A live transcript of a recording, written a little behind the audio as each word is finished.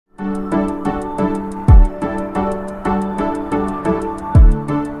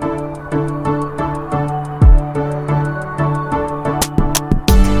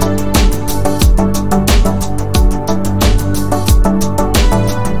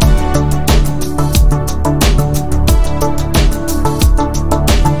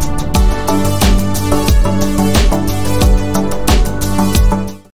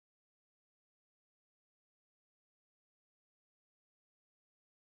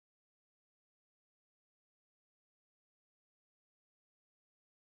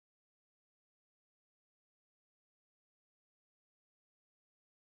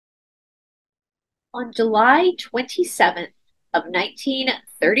On July 27th of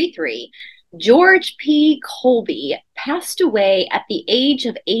 1933, George P. Colby passed away at the age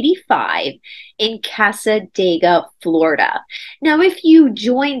of 85 in Cassadaga, Florida. Now, if you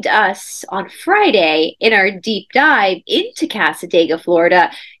joined us on Friday in our deep dive into Cassadaga,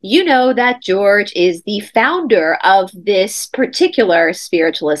 Florida, you know that George is the founder of this particular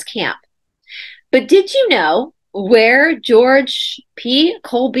spiritualist camp. But did you know where George P.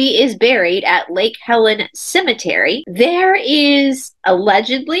 Colby is buried at Lake Helen Cemetery? There is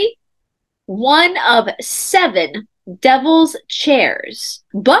allegedly one of 7 devil's chairs.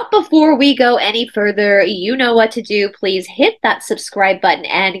 But before we go any further, you know what to do. Please hit that subscribe button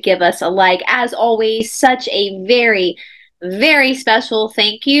and give us a like. As always, such a very special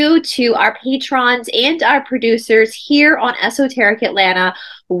thank you to our patrons and our producers here on Esoteric Atlanta.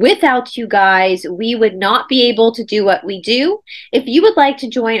 Without you guys, we would not be able to do what we do. If you would like to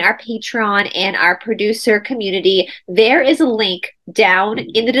join our Patreon and our producer community, there is a link down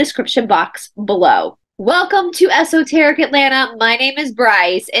in the description box below. Welcome to Esoteric Atlanta. My name is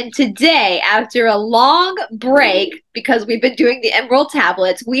Bryce, and today, after a long break, because we've been doing the Emerald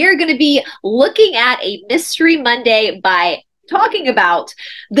Tablets, we are going to be looking at a Mystery Monday by talking about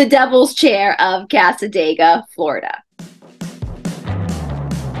the Devil's Chair of Cassadaga, Florida.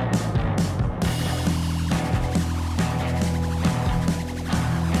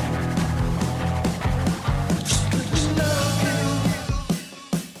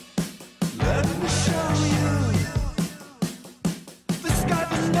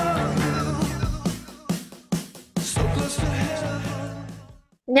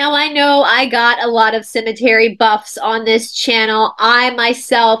 Now, I know I got a lot of cemetery buffs on this channel. I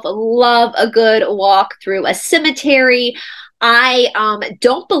myself love a good walk through a cemetery. I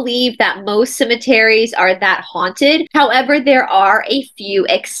don't believe that most cemeteries are that haunted. However, there are a few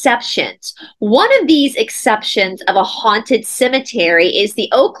exceptions. One of these exceptions of a haunted cemetery is the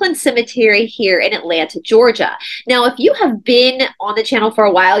Oakland Cemetery here in Atlanta, Georgia. Now, if you have been on the channel for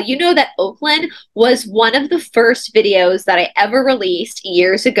a while, you know that Oakland was one of the first videos that I ever released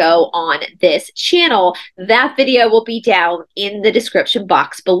years ago on this channel. That video will be down in the description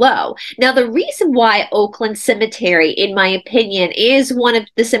box below. Now, the reason why Oakland Cemetery, in my opinion, is one of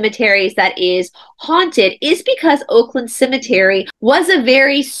the cemeteries that is haunted is because Oakland Cemetery was a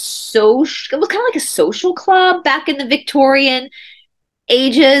very social, it was kind of like a social club back in the Victorian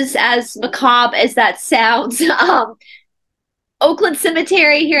ages, as macabre as that sounds. Oakland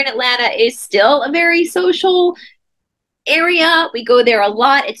Cemetery here in Atlanta is still a very social area. We go there a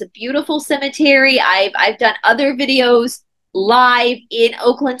lot. It's a beautiful cemetery. I've done other videos live in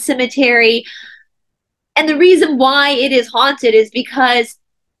Oakland Cemetery. And the reason why it is haunted is because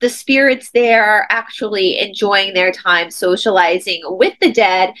the spirits there are actually enjoying their time socializing with the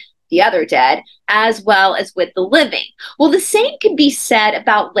dead, the other dead, as well as with the living. Well, the same can be said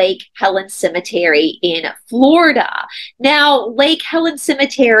about Lake Helen Cemetery in Florida. Now, Lake Helen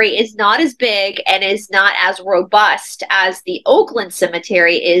Cemetery is not as big and is not as robust as the Oakland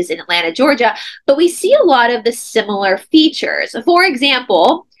Cemetery is in Atlanta, Georgia, but we see a lot of the similar features. For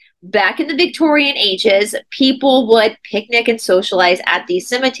example, back in the Victorian ages, people would picnic and socialize at these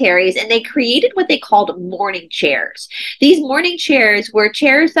cemeteries, and they created what they called mourning chairs. These mourning chairs were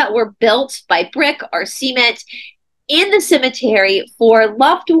chairs that were built by brick or cement in the cemetery for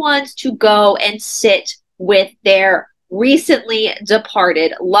loved ones to go and sit with their recently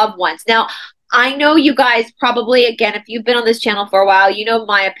departed loved ones. Now, I know you guys probably, again, if you've been on this channel for a while, you know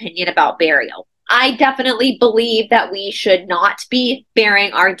my opinion about burial. I definitely believe that we should not be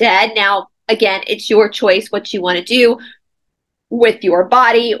burying our dead. Now, again, it's your choice what you want to do with your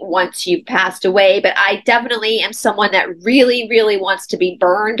body once you've passed away. But I definitely am someone that really wants to be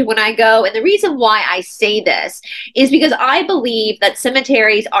burned when I go. And the reason why I say this is because I believe that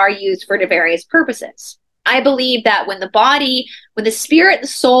cemeteries are used for various purposes. I believe that when the spirit, the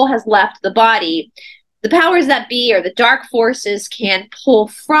soul has left the body, the powers that be or the dark forces can pull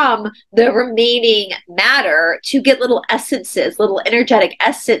from the remaining matter to get little essences, little energetic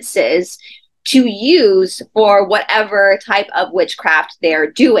essences to use for whatever type of witchcraft they're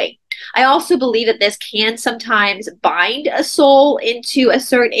doing. I also believe that this can sometimes bind a soul into a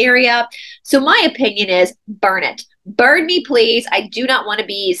certain area. So my opinion is burn it. Burn me, please. I do not want to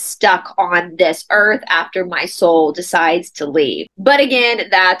be stuck on this earth after my soul decides to leave. But again,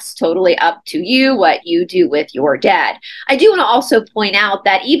 that's totally up to you, what you do with your dead. I do want to also point out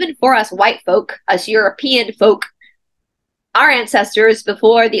that even for us white folk, us European folk, Our ancestors,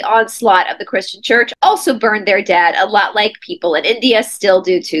 before the onslaught of the Christian church, also burned their dead, a lot like people in India still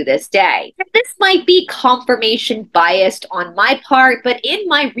do to this day. This might be confirmation biased on my part, but in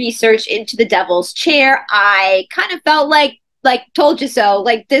my research into the devil's chair, I kind of felt like told you so,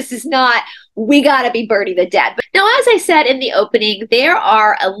 like this is not, we gotta be burning the dead. But now, as I said in the opening, there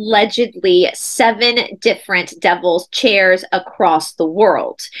are allegedly 7 different devil's chairs across the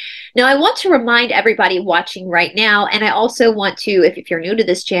world. Now, I want to remind everybody watching right now, and I also want to, if you're new to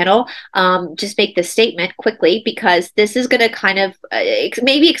this channel, just make this statement quickly, because this is going to kind of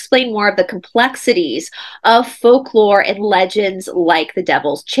maybe explain more of the complexities of folklore and legends like the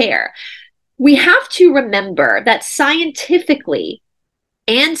devil's chair. We have to remember that scientifically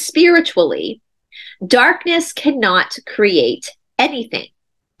and spiritually, darkness cannot create anything.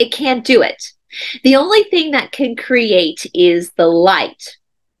 It can't do it. The only thing that can create is the light.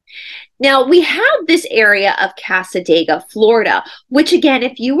 Now, we have this area of Cassadaga, Florida, which again,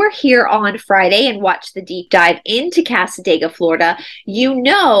 if you were here on Friday and watched the deep dive into Cassadaga, Florida, you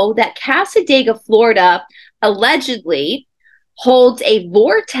know that Cassadaga, Florida allegedly holds a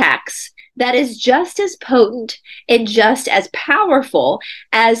vortex that is just as potent and just as powerful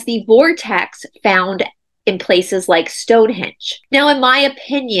as the vortex found in places like Stonehenge. Now, in my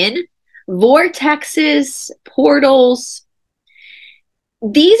opinion, vortexes, portals,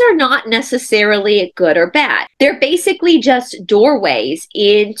 these are not necessarily good or bad. They're basically just doorways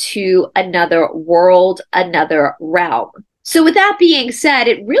into another world, another realm. So with that being said,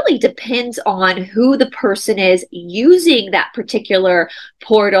 it really depends on who the person is using that particular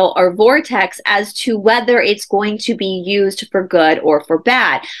portal or vortex as to whether it's going to be used for good or for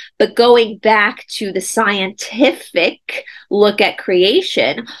bad. But going back to the scientific look at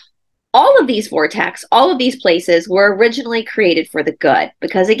creation, all of these vortex, all of these places were originally created for the good,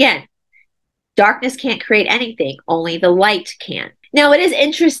 because again, darkness can't create anything, only the light can. Now, it is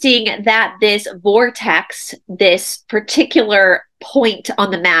interesting that this vortex, this particular point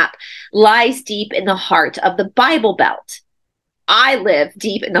on the map, lies deep in the heart of the Bible Belt. I live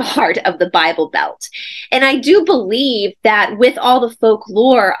deep in the heart of the Bible Belt. And I do believe that with all the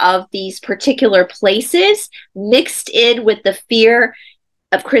folklore of these particular places mixed in with the fear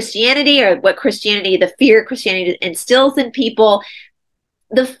of Christianity, or what Christianity, the fear Christianity instills in people,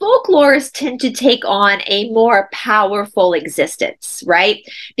 the folklores tend to take on a more powerful existence, right?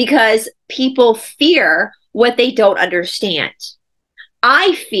 Because people fear what they don't understand.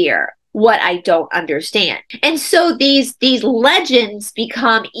 I fear what I don't understand. And so these legends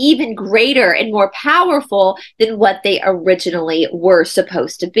become even greater and more powerful than what they originally were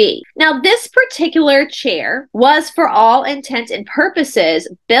supposed to be. Now, this particular chair was, for all intents and purposes,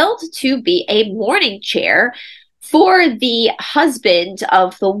 built to be a mourning chair for the husband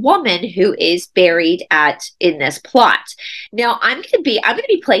of the woman who is buried in this plot. Now, I'm going to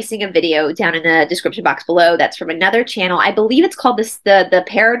be placing a video down in the description box below. That's from another channel. I believe it's called the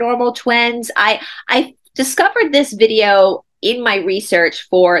Paranormal Twins. I discovered this video in my research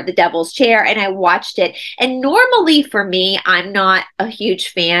for the Devil's Chair, and I watched it. And normally for me, I'm not a huge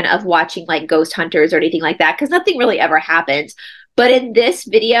fan of watching like ghost hunters or anything like that, because nothing really ever happens. But in this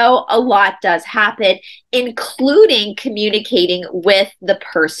video, a lot does happen, including communicating with the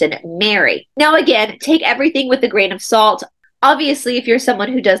person Mary. Now, again, take everything with a grain of salt. Obviously, if you're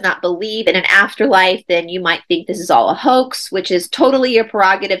someone who does not believe in an afterlife, then you might think this is all a hoax, which is totally your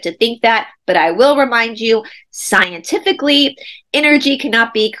prerogative to think that. But I will remind you, scientifically, energy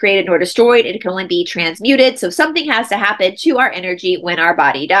cannot be created nor destroyed. It can only be transmuted. So something has to happen to our energy when our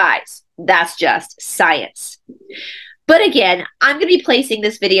body dies. That's just science. But again, I'm going to be placing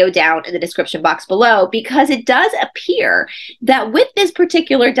this video down in the description box below, because it does appear that with this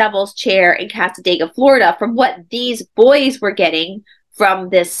particular devil's chair in Cassadaga, Florida, from what these boys were getting from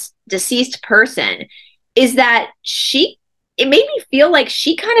this deceased person, is that it made me feel like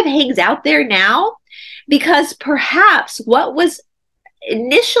she kind of hangs out there now, because perhaps what was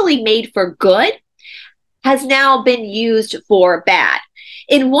initially made for good has now been used for bad.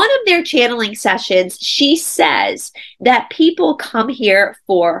 In one of their channeling sessions, she says that people come here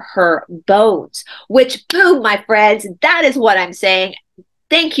for her bones, which, boom, my friends, that is what I'm saying.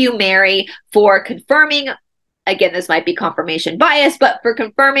 Thank you, Mary, for confirming. Again, this might be confirmation bias, but for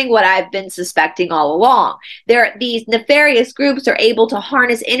confirming what I've been suspecting all along. These nefarious groups are able to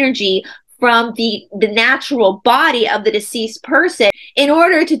harness energy from the natural body of the deceased person in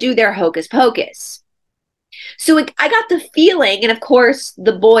order to do their hocus pocus. So I got the feeling, and of course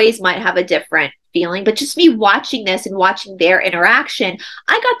the boys might have a different feeling, but just me watching this and watching their interaction,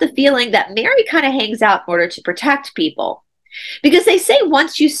 I got the feeling that Mary kind of hangs out in order to protect people. Because they say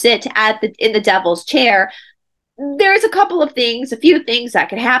once you sit in the devil's chair, there's a couple of things, a few things that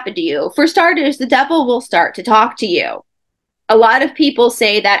could happen to you. For starters, the devil will start to talk to you. A lot of people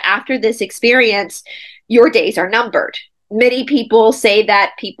say that after this experience, your days are numbered. Many people say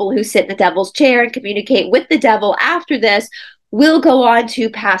that people who sit in the devil's chair and communicate with the devil after this will go on to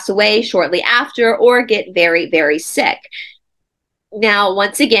pass away shortly after or get very, very sick. Now,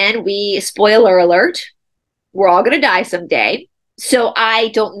 once again, spoiler alert, we're all going to die someday. So I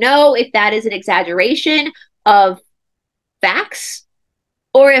don't know if that is an exaggeration of facts,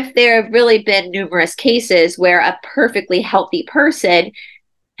 or if there have really been numerous cases where a perfectly healthy person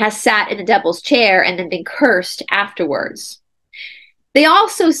has sat in the devil's chair and then been cursed afterwards. They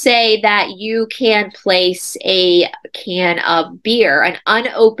also say that you can place a can of beer, an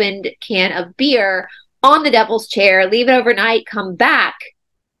unopened can of beer, on the devil's chair, leave it overnight, come back,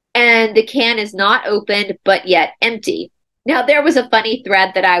 and the can is not opened, but yet empty. Now, there was a funny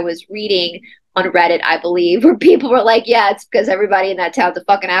thread that I was reading on Reddit, I believe, where people were like, yeah, it's because everybody in that town's a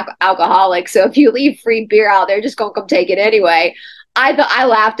fucking alcoholic. So if you leave free beer out, they're just going to come take it anyway. I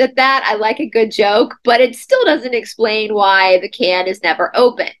laughed at that. I like a good joke, but it still doesn't explain why the can is never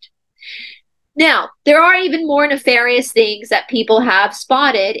opened. Now, there are even more nefarious things that people have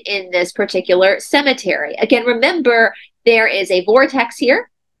spotted in this particular cemetery. Again, remember, there is a vortex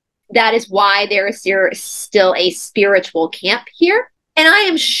here. That is why there is still a spiritual camp here. And I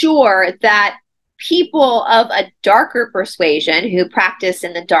am sure that people of a darker persuasion who practice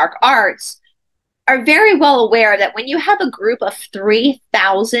in the dark arts are very well aware that when you have a group of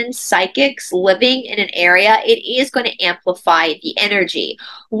 3,000 psychics living in an area, it is going to amplify the energy.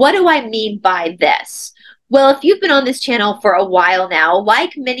 What do I mean by this? Well, if you've been on this channel for a while now,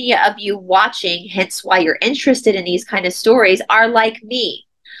 like many of you watching, hence why you're interested in these kind of stories, are like me.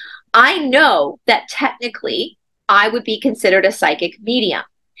 I know that technically I would be considered a psychic medium,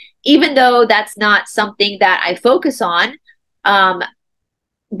 even though that's not something that I focus on.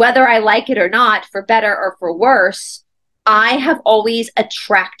 Whether I like it or not, for better or for worse, I have always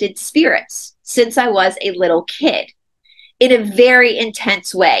attracted spirits since I was a little kid in a very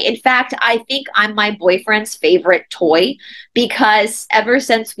intense way. In fact, I think I'm my boyfriend's favorite toy because ever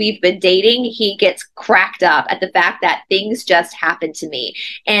since we've been dating, he gets cracked up at the fact that things just happen to me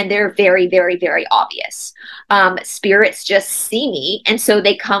and they're very, very, very obvious. Spirits just see me and so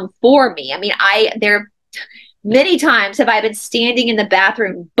they come for me. I mean, many times have I been standing in the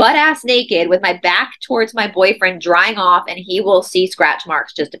bathroom butt-ass naked with my back towards my boyfriend drying off, and he will see scratch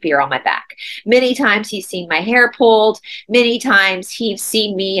marks just appear on my back. Many times he's seen my hair pulled. Many times he's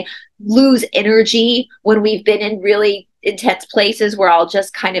seen me lose energy when we've been in really intense places where I'll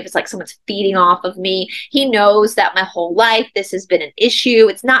just it's like someone's feeding off of me. He knows that my whole life this has been an issue.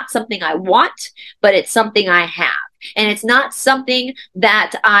 It's not something I want, but it's something I have. And it's not something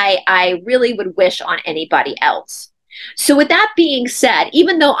that I really would wish on anybody else. So with that being said,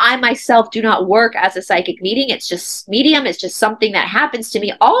 even though I myself do not work as a psychic medium, it's just something that happens to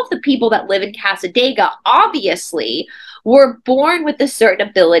me. All of the people that live in Cassadaga obviously were born with a certain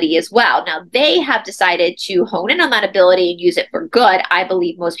ability as well. Now, they have decided to hone in on that ability and use it for good. I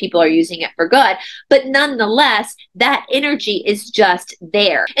believe most people are using it for good, but nonetheless, that energy is just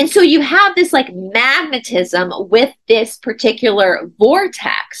there. And so you have this like magnetism with this particular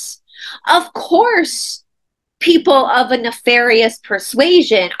vortex. Of course, people of a nefarious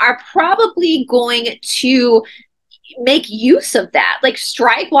persuasion are probably going to make use of that, like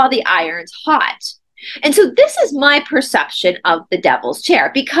strike while the iron's hot. And so this is my perception of the devil's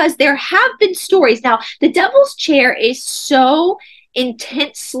chair, because there have been stories. Now, the devil's chair is so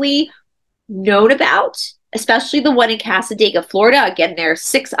intensely known about, especially the one in Cassadaga, Florida. Again, there are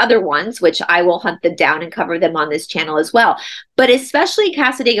 6 other ones, which I will hunt them down and cover them on this channel as well. But especially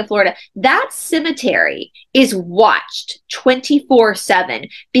Cassadaga, Florida, that cemetery is watched 24/7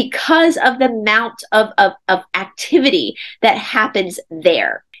 because of the amount of activity that happens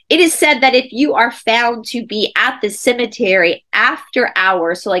there. It is said that if you are found to be at the cemetery after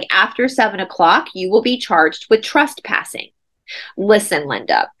hours, so like after 7 o'clock, you will be charged with trespassing. Listen,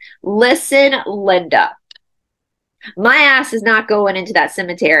 Linda. Listen, Linda. My ass is not going into that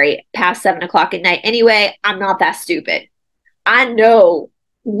cemetery past 7 o'clock at night. Anyway, I'm not that stupid. I know,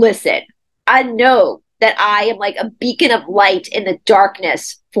 listen, I know that I am like a beacon of light in the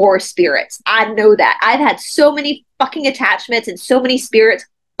darkness for spirits. I know that. I've had so many fucking attachments and so many spirits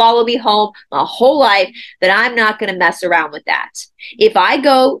follow me home my whole life, that I'm not going to mess around with that. If I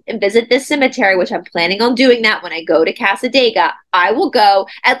go and visit this cemetery, which I'm planning on doing that when I go to Cassadaga, I will go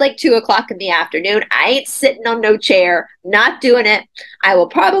at like 2 o'clock in the afternoon. I ain't sitting on no chair, not doing it. I will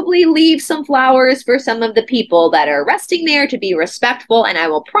probably leave some flowers for some of the people that are resting there to be respectful, and I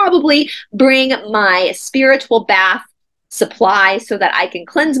will probably bring my spiritual bath supply so that I can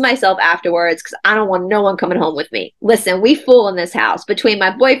cleanse myself afterwards, because I don't want no one coming home with me. Listen, we full in this house. Between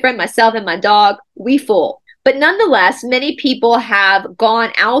my boyfriend, myself, and my dog, we full. But nonetheless, many people have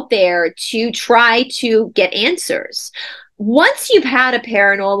gone out there to try to get answers. Once you've had a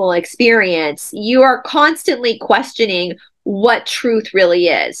paranormal experience, you are constantly questioning what truth really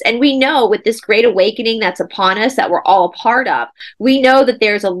is. And we know with this great awakening that's upon us, that we're all a part of, we know that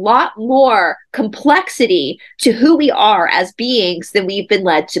there's a lot more complexity to who we are as beings than we've been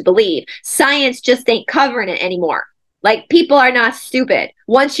led to believe. Science just ain't covering it anymore. Like, people are not stupid.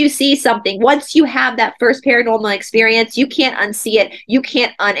 Once you see something, once you have that first paranormal experience, you can't unsee it. You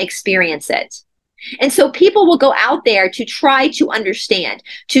can't unexperience it. And so people will go out there to try to understand,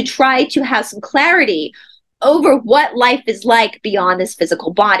 to try to have some clarity over what life is like beyond this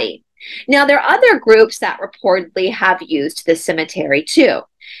physical body. Now, there are other groups that reportedly have used the cemetery too.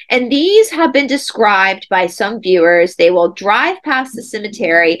 And these have been described by some viewers. They will drive past the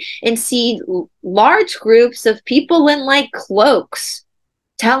cemetery and see large groups of people in like cloaks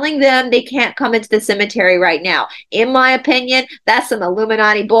telling them they can't come into the cemetery right now. In my opinion, that's some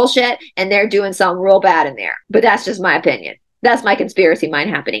Illuminati bullshit, and they're doing something real bad in there. But that's just my opinion. That's my conspiracy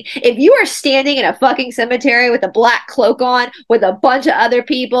mind happening. If you are standing in a fucking cemetery with a black cloak on with a bunch of other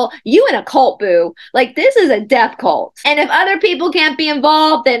people, you in a cult, boo. Like, this is a death cult. And if other people can't be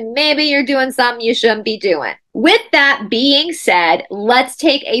involved, then maybe you're doing something you shouldn't be doing. With that being said, let's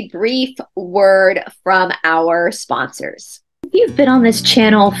take a brief word from our sponsors. If you've been on this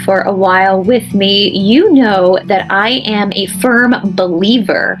channel for a while with me, you know that I am a firm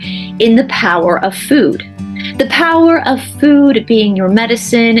believer in the power of food. The power of food being your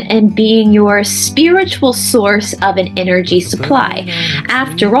medicine and being your spiritual source of an energy supply.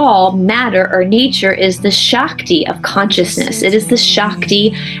 After all, matter or nature is the Shakti of consciousness. It is the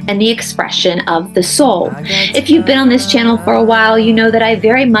Shakti and the expression of the soul. If you've been on this channel for a while, you know that I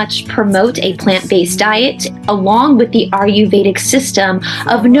very much promote a plant-based diet along with the Ayurvedic system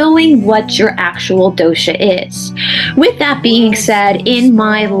of knowing what your actual dosha is. With that being said, in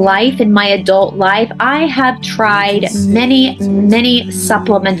my life, in my adult life, I have tried many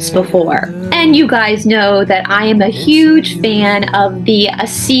supplements before. And you guys know that I am a huge fan of the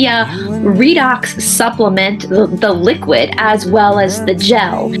Asea Redox supplement, the liquid, as well as the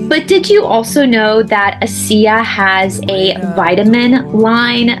gel. But did you also know that Asea has a vitamin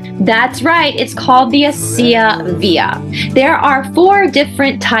line? That's right, it's called the Asea Via. There are 4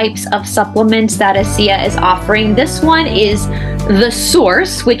 different types of supplements that Asea is offering. This one is the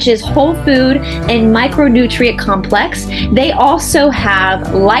Source, which is whole food and micronutrient complex. They also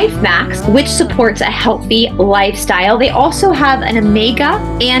have Life Max, which supports a healthy lifestyle. They also have an omega,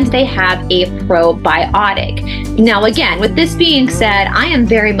 and they have a probiotic. Now, again, with this being said, I am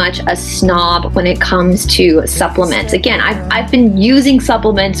very much a snob when it comes to supplements. Again, I've been using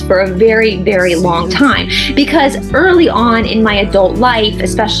supplements for a very long time, because early on in my adult life,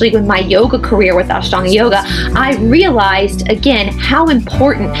 especially with my yoga career with Ashtanga Yoga, I realized again how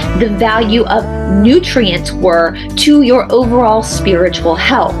important the value of nutrients were to your overall spiritual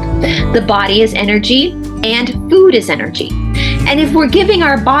health. The body is energy, and food is energy. And if we're giving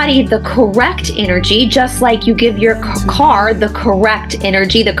our body the correct energy, just like you give your car the correct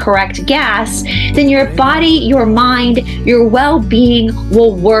energy, the correct gas, then your body, your mind, your well-being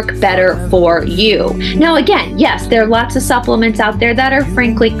will work better for you. Now, again, yes, there are lots of supplements out there that are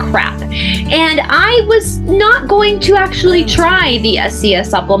frankly crap. And I was not going to actually try the Asea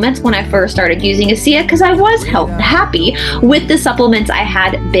supplements when I first started using Asea, because I was happy with the supplements I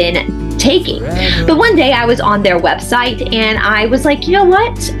had been taking. But one day I was on their website and I was like, you know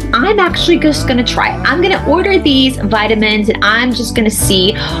what? I'm actually just gonna try it. I'm gonna order these vitamins and I'm just gonna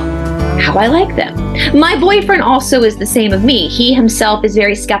see how I like them. My boyfriend also is the same of me. He himself is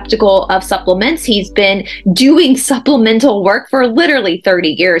very skeptical of supplements. He's been doing supplemental work for literally 30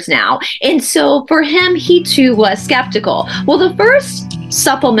 years now. And so for him, he too was skeptical. Well, the first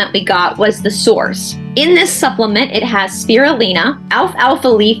supplement we got was the Source. In this supplement, it has spirulina, alfalfa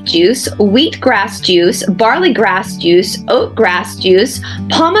leaf juice, wheatgrass juice, barley grass juice, oat grass juice,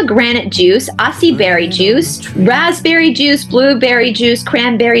 pomegranate juice, acai berry juice, raspberry juice, blueberry juice,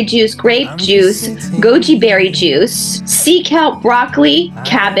 cranberry juice, grape juice, goji berry juice, sea kelp, broccoli,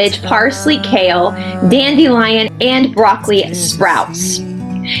 cabbage, parsley, kale, dandelion, and broccoli sprouts.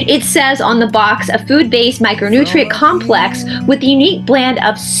 It says on the box, a food-based micronutrient complex with a unique blend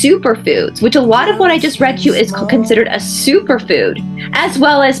of superfoods, which a lot of what I just read to you is considered a superfood, as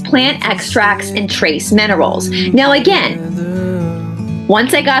well as plant extracts and trace minerals. Now again,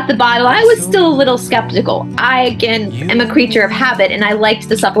 once I got the bottle, I was still a little skeptical. I, again, am a creature of habit, and I liked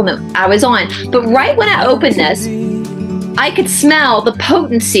the supplement I was on. But right when I opened this, I could smell the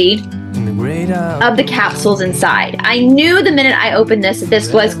potency of the capsules inside. I knew the minute I opened this that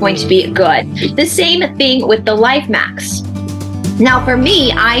this was going to be good. The same thing with the Life Max. Now for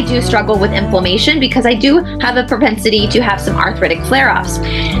me, I do struggle with inflammation because I do have a propensity to have some arthritic flare-ups.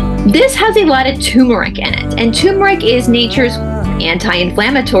 This has a lot of turmeric in it, and turmeric is nature's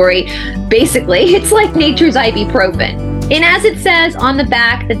anti-inflammatory. Basically, it's like nature's ibuprofen. And as it says on the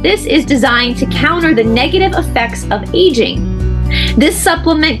back, that this is designed to counter the negative effects of aging. This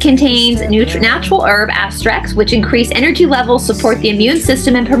supplement contains natural herb extracts, which increase energy levels, support the immune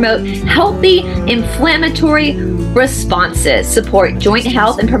system, and promote healthy inflammatory responses, support joint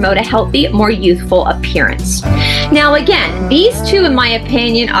health, and promote a healthy, more youthful appearance. Now again, these two, in my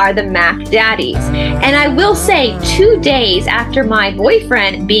opinion, are the Mac Daddies. And I will say, 2 days after my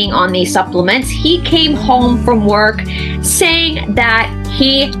boyfriend being on these supplements, he came home from work saying that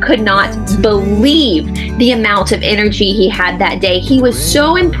he could not believe the amount of energy he had that day. He was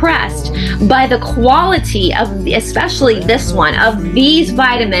so impressed by the quality of, especially this one, of these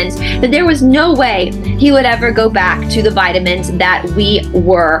vitamins, that there was no way he would ever go back to the vitamins that we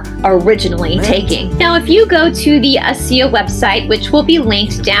were originally taking. Now, if you go to the Asea website, which will be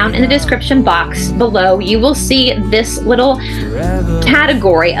linked down in the description box below, you will see this little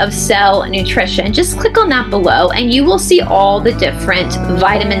category of cell nutrition. Just click on that below and you will see all the different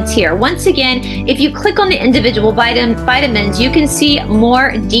vitamins here. Once again, if you click on the individual vitamins, you can see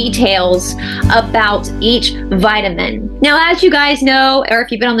more details about each vitamin. Now, as you guys know, or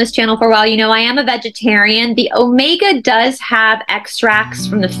if you've been on this channel for a while, you know I am a vegetarian. The omega does have extracts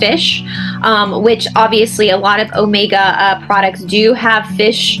from the fish, which obviously a lot of omega products do have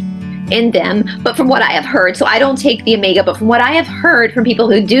fish in them, but from what I have heard, so I don't take the omega, but from what I have heard from people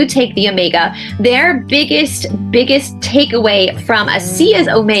who do take the omega, their biggest takeaway from Asea's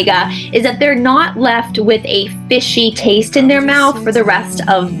omega is that they're not left with a fishy taste in their mouth for the rest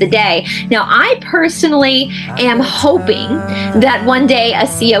of the day. Now, I personally am hoping that one day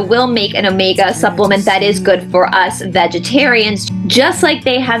Asea will make an omega supplement that is good for us vegetarians, just like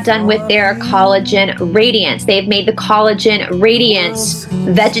they have done with their collagen radiance. They've made the collagen radiance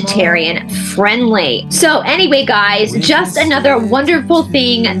vegetarian friendly. So anyway, guys, just another wonderful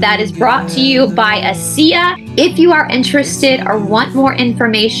thing that is brought to you by Asea. If you are interested or want more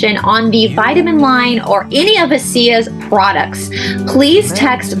information on the vitamin line or any of Asea's products, please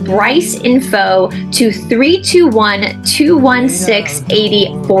text BRICEinfo to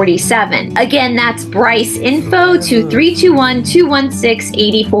 321-216-8047. Again, that's BRICEinfo to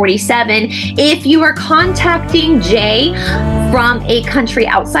 321-216-8047. If you are contacting Jay from a country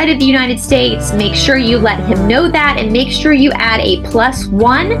outside of the United States, make sure you let him know that, and make sure you add a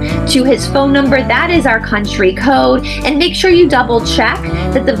 +1 to his phone number. That is our country code. And make sure you double check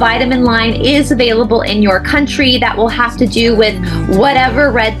that the vitamin line is available in your country. That will have to do with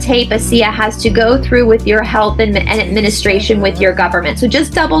whatever red tape Asea has to go through with your health and administration with your government. So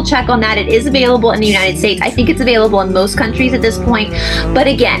just double check on that. It is available in the United States. I think it's available in most countries at this point. But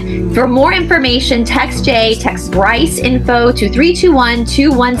again, for more information, text Jay, text BRICEinfo to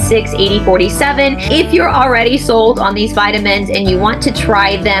 321-216-8047. If you're already sold on these vitamins and you want to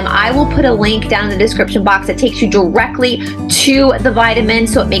try them, I will put a link down in the description box that takes you directly to the vitamin,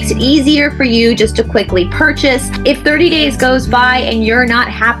 so it makes it easier for you just to quickly purchase. If 30 days goes by and you're not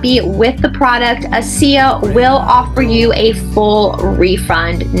happy with the product, Asea will offer you a full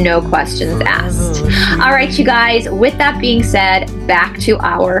refund, no questions asked. All right, you guys, with that being said, back to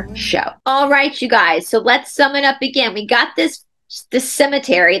our show. All right, you guys, so let's sum it up again. We got this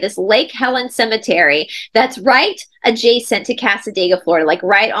cemetery, this Lake Helen Cemetery, that's right adjacent to Cassadaga, Florida, like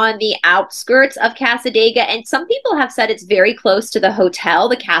right on the outskirts of Cassadaga. And some people have said it's very close to the hotel,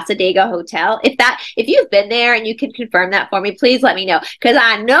 the Cassadaga Hotel. If you've been there and you can confirm that for me, please let me know, because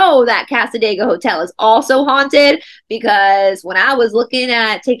I know that Cassadaga Hotel is also haunted, because when I was looking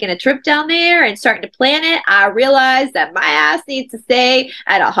at taking a trip down there and starting to plan it, I realized that my ass needs to stay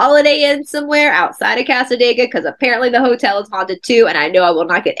at a Holiday Inn somewhere outside of Cassadaga, because apparently the hotel is haunted too, and I know I will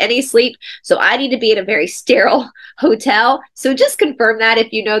not get any sleep, so I need to be in a very sterile hotel. So just confirm that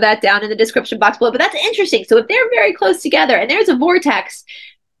if you know that down in the description box below. But that's interesting. So if they're very close together and there's a vortex,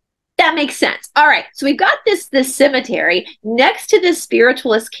 That makes sense. All right. So we've got this cemetery next to this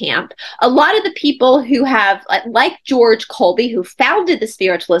spiritualist camp. A lot of the people who have, like George Colby, who founded the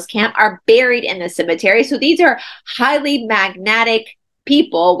spiritualist camp, are buried in the cemetery. So these are highly magnetic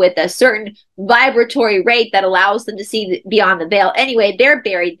people with a certain vibratory rate that allows them to see beyond the veil. Anyway, they're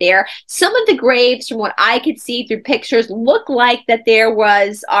buried there. Some of the graves, from what I could see through pictures, look like that there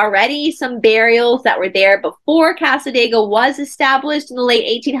was already some burials that were there before Cassadaga was established in the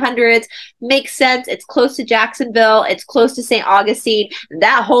late 1800s. Makes sense. It's close to Jacksonville. It's close to St. Augustine.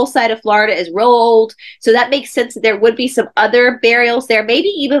 That whole side of Florida is real old. So that makes sense that there would be some other burials there, maybe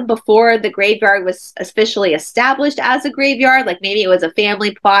even before the graveyard was officially established as a graveyard. Like maybe it was a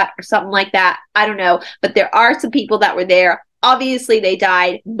family plot or something like that. I don't know, but there are some people that were there. Obviously, they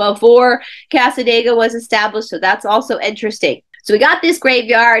died before Cassadaga was established, so that's also interesting. So we got this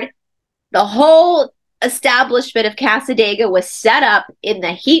graveyard. The whole establishment of Cassadaga was set up in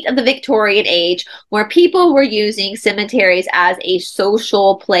the heat of the Victorian age, where people were using cemeteries as a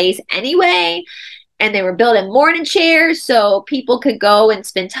social place anyway, and they were built in mourning chairs so people could go and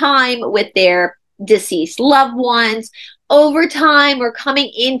spend time with their deceased loved ones. Over time, we're coming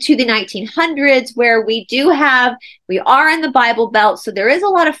into the 1900s where we are in the Bible Belt, so there is a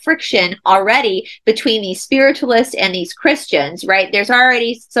lot of friction already between these spiritualists and these Christians, right? There's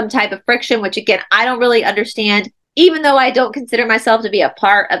already some type of friction, which again, I don't really understand. Even though I don't consider myself to be a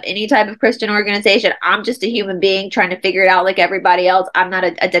part of any type of Christian organization, I'm just a human being trying to figure it out like everybody else. I'm not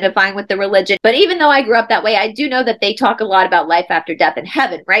identifying with the religion. But even though I grew up that way, I do know that they talk a lot about life after death and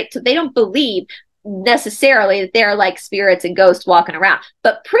heaven, right? So they don't believe necessarily that they're like spirits and ghosts walking around,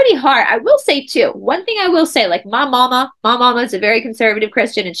 but pretty hard. I will say too, one thing I will say, like my mama is a very conservative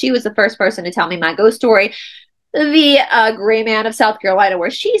Christian, and she was the first person to tell me my ghost story. The gray man of South Carolina, where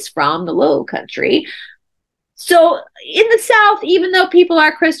she's from, the Low Country. So in the South, even though people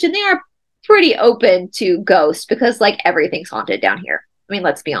are Christian, they are pretty open to ghosts because like everything's haunted down here. I mean,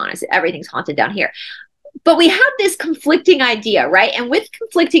 let's be honest, everything's haunted down here. But we have this conflicting idea, right? And with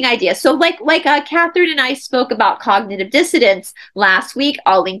conflicting ideas, so like Catherine and I spoke about cognitive dissonance last week.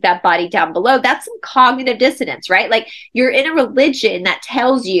 I'll link that body down below. That's some cognitive dissonance, right? Like you're in a religion that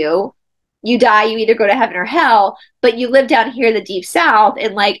tells you die, you either go to heaven or hell, but you live down here in the deep South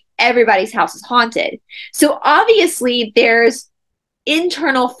and like everybody's house is haunted. So obviously there's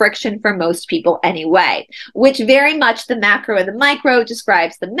internal friction for most people anyway, which very much the macro and the micro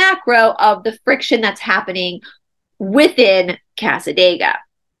describes the macro of the friction that's happening within Cassadaga.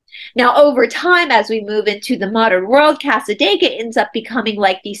 Now, over time, as we move into the modern world, Cassadaga ends up becoming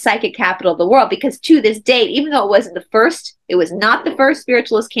like the psychic capital of the world, because to this date, even though it was not the first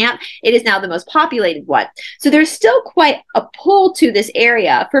spiritualist camp, it is now the most populated one. So there's still quite a pull to this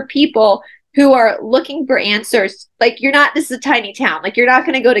area for people who are looking for answers. Like this is a tiny town. Like you're not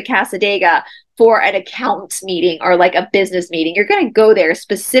going to go to Cassadaga for an accountant's meeting or like a business meeting. You're going to go there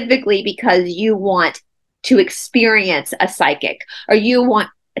specifically because you want to experience a psychic, or you want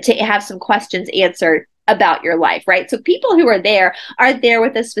to have some questions answered about your life, right? So people who are there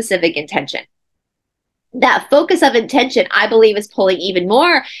with a specific intention. That focus of intention, I believe, is pulling even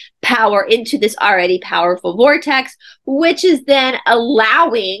more power into this already powerful vortex, which is then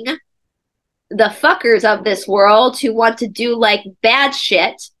allowing the fuckers of this world who want to do like bad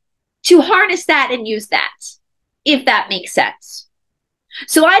shit to harness that and use that, if that makes sense.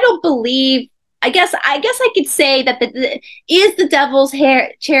 So I don't believe, I guess I could say that is the devil's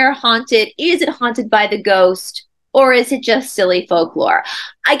chair haunted? Is it haunted by the ghost? Or is it just silly folklore?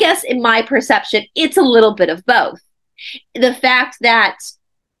 I guess in my perception, it's a little bit of both. The fact that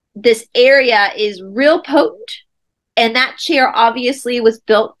this area is real potent, and that chair obviously was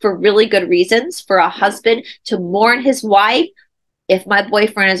built for really good reasons, for a husband to mourn his wife. If my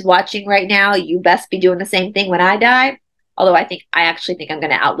boyfriend is watching right now, you best be doing the same thing when I die. Although I actually think I'm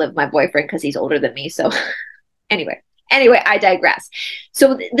going to outlive my boyfriend because he's older than me. So anyway, I digress.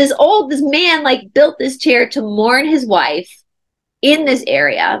 So this man like built this chair to mourn his wife in this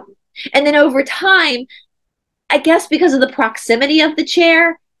area. And then over time, I guess because of the proximity of the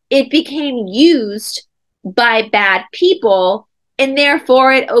chair, it became used by bad people, and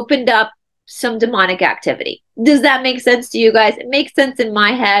therefore it opened up some demonic activity. Does that make sense to you guys? It makes sense in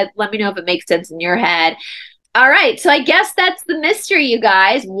my head. Let me know if it makes sense in your head. All right, so I guess that's the mystery, you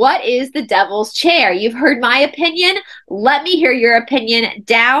guys. What is the devil's chair? You've heard my opinion. Let me hear your opinion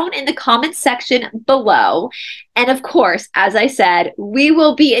down in the comments section below. And of course, as I said, we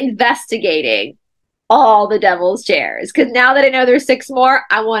will be investigating all the devil's chairs, because now that I know there's 6 more,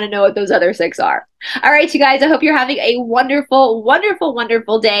 I want to know what those other 6 are. All right, you guys, I hope you're having a wonderful, wonderful,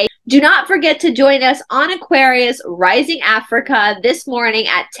 wonderful day. Do not forget to join us on Aquarius Rising Africa this morning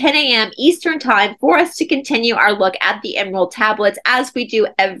at 10 a.m. Eastern Time for us to continue our look at the Emerald Tablets as we do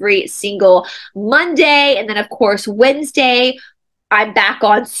every single Monday. And then, of course, Wednesday, I'm back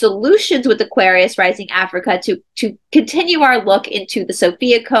on Solutions with Aquarius Rising Africa to continue our look into the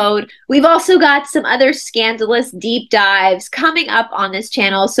Sophia Code. We've also got some other scandalous deep dives coming up on this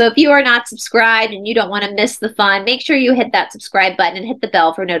channel. So if you are not subscribed and you don't want to miss the fun, make sure you hit that subscribe button and hit the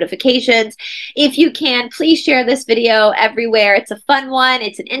bell for notifications. If you can, please share this video everywhere. It's a fun one.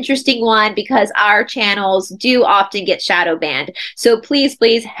 It's an interesting one because our channels do often get shadow banned. So please,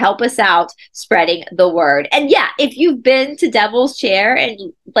 please help us out spreading the word. And yeah, if you've been to Devil's Chair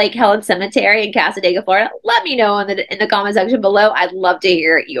and like Helen Cemetery in Cassadaga, Florida, let me know in the comment section below. I'd love to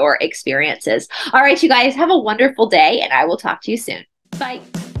hear your experiences. All right, you guys, have a wonderful day, and I will talk to you soon. Bye.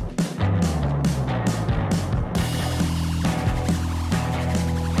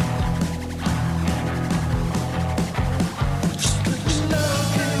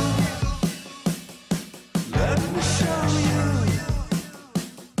 Let me show you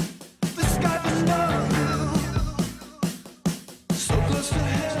the sky below.